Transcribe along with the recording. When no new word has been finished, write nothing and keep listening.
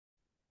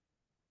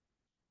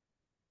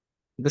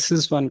This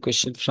is one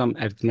question from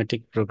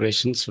arithmetic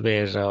progressions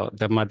where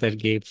the mother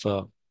gave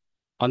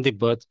on the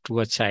birth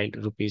to a child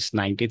rupees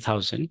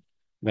 90,000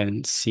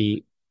 when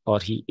she or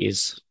he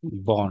is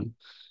born.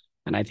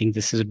 And I think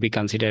this would be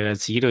considered a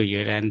 0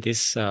 year. And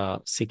this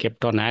she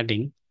kept on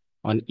adding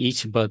on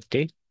each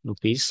birthday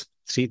rupees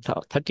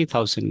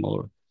 30,000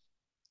 more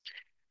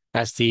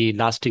as the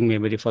lasting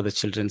memory for the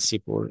children's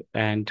support.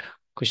 And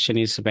question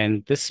is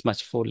when this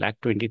much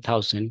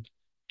 4,20,000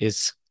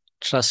 is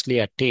trustly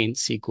attained,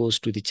 she goes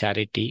to the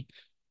charity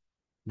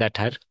that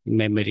her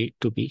memory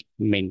to be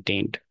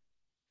maintained.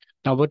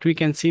 Now, what we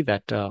can see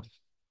that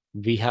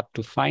we have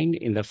to find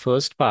in the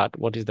first part,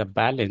 what is the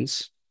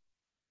balance?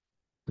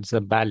 What's the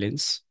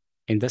balance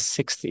in the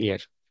sixth year?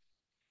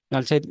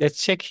 Now,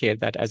 let's check here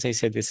that, as I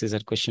said, this is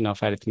a question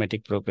of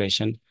arithmetic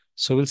progression.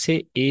 So we'll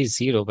say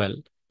A0, well,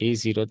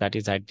 A0, that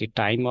is at the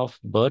time of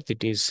birth,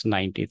 it is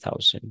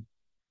 90,000.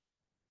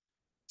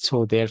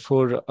 So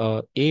therefore,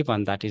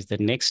 A1, that is the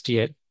next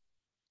year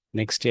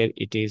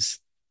it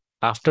is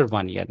after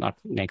 1 year, not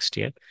next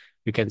year.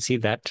 You can see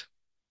that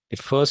the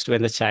first,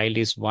 when the child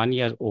is 1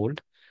 year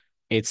old,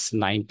 it's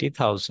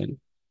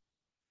 90,000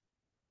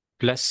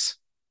 plus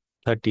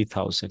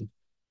 30,000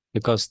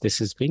 because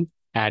this is being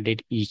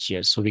added each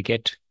year. So we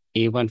get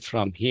A1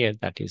 from here,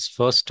 that is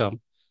first term,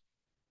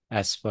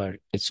 as per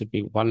it should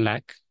be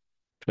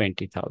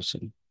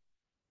 1,20,000.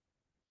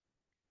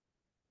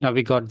 Now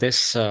we got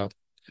this,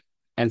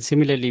 and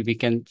similarly, we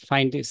can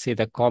find, say,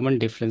 the common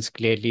difference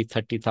clearly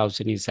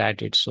 30,000 is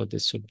added. So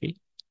this should be,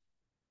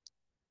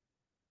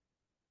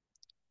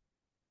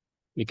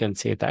 we can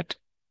say that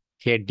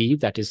here D,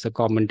 that is the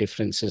common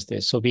differences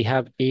there. So we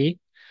have A,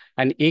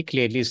 and A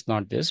clearly is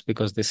not this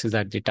because this is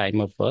at the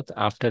time of birth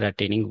after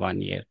attaining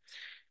 1 year.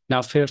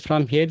 Now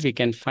from here, we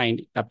can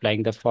find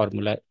applying the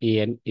formula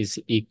AN is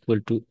equal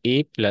to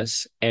A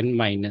plus N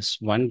minus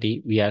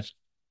 1D. We are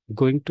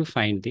going to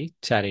find the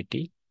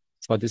charity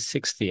for the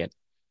sixth year.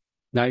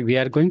 Now we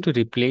are going to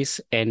replace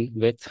N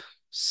with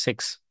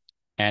 6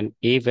 and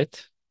A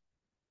with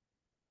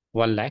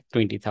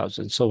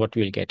 1,20,000. So what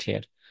we'll get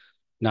here?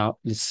 Now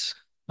this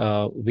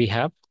we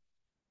have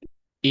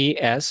A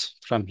as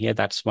from here,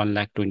 that's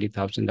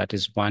 1,20,000. That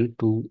is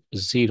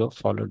 120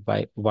 followed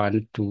by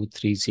 1, 2,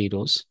 3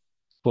 zeros,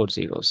 4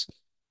 zeros.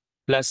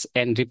 Plus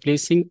N,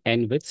 replacing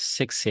N with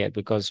 6 here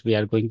because we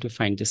are going to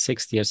find the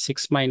sixth year.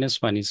 6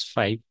 minus 1 is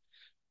 5.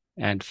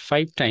 And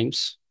 5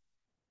 times,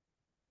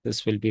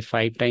 this will be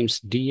 5 times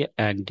D,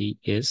 and D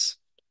is,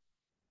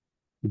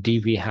 D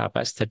we have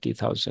as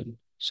 30,000.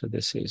 So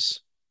this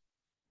is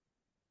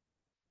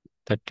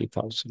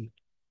 30,000.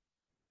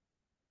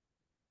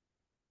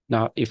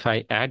 Now, if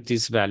I add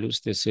these values,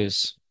 this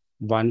is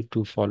 1,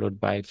 2 followed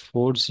by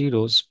 4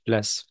 zeros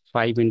plus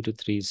 5 into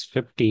 3 is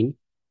 15.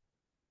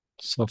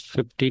 So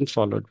 15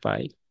 followed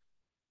by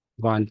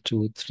 1,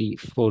 2, 3,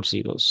 4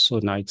 zeros. So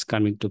now it's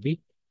coming to be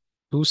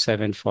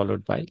 27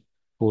 followed by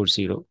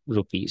 40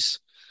 rupees.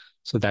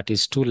 So that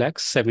is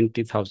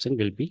 2,70,000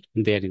 will be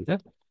there in the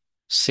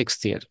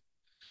sixth year.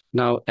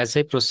 Now, as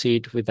I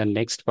proceed with the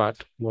next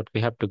part, what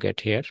we have to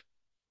get here.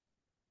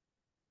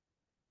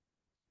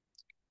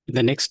 In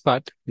the next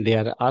part, they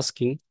are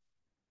asking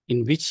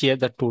in which year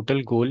the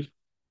total goal,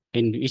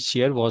 in which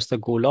year was the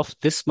goal of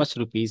this much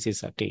rupees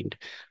is attained.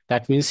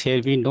 That means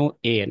here we know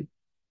AN.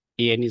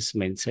 AN is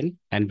mentioned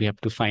and we have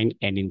to find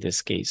N in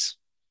this case.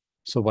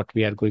 So what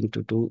we are going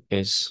to do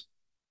is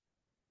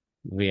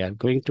we are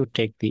going to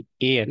take the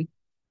AN.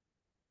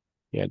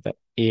 Here the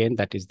AN,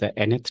 that is the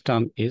nth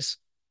term is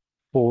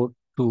 4,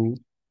 2.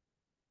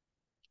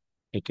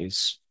 It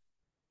is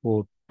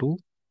 4, 2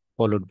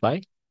 followed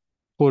by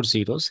 4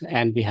 zeros,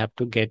 and we have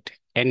to get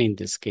N in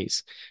this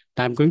case.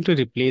 Now I'm going to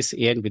replace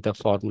N with a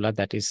formula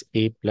that is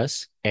A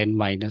plus N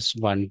minus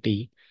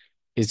 1D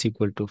is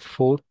equal to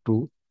 4,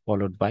 2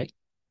 followed by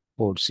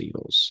 4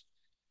 zeros.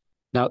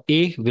 Now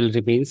A will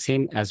remain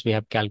same as we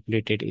have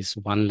calculated is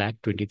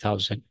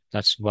 1,20,000.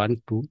 That's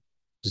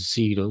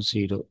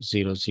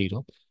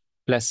 1,20,000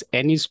 plus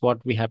N is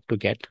what we have to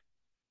get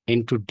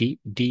into D.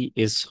 D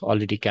is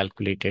already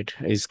calculated,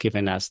 is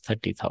given as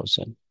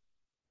 30,000.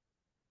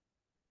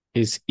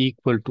 Is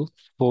equal to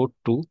 4,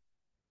 2,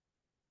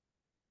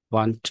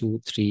 1, 2,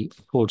 3,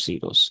 4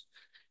 zeros.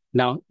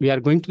 Now we are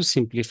going to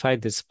simplify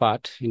this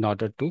part in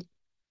order to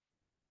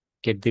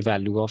get the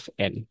value of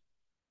N.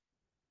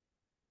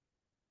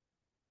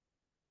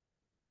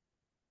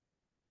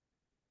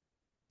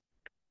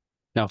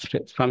 Now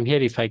from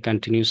here, if I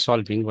continue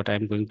solving, what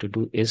I'm going to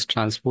do is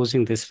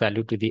transposing this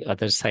value to the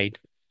other side.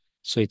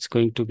 So it's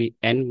going to be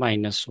N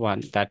minus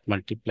 1 that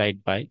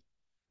multiplied by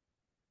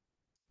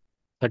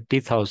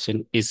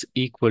 30,000 is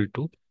equal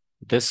to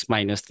this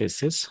minus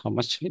this is how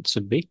much it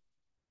should be?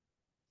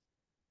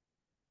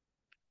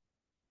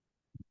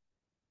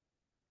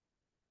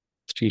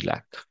 3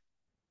 lakh.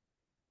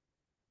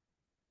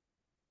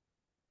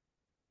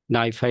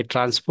 Now, if I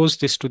transpose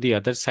this to the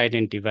other side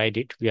and divide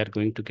it, we are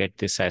going to get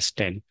this as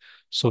 10.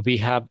 So we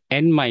have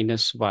N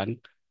minus 1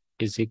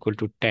 is equal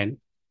to 10.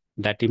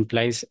 That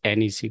implies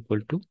N is equal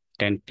to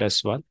 10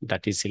 plus 1,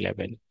 that is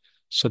 11.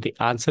 So the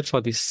answer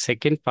for the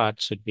second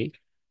part should be,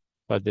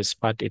 for this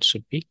part, it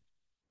should be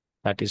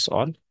that is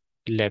on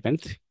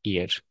 11th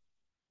year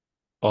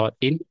or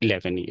in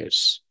 11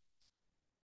 years.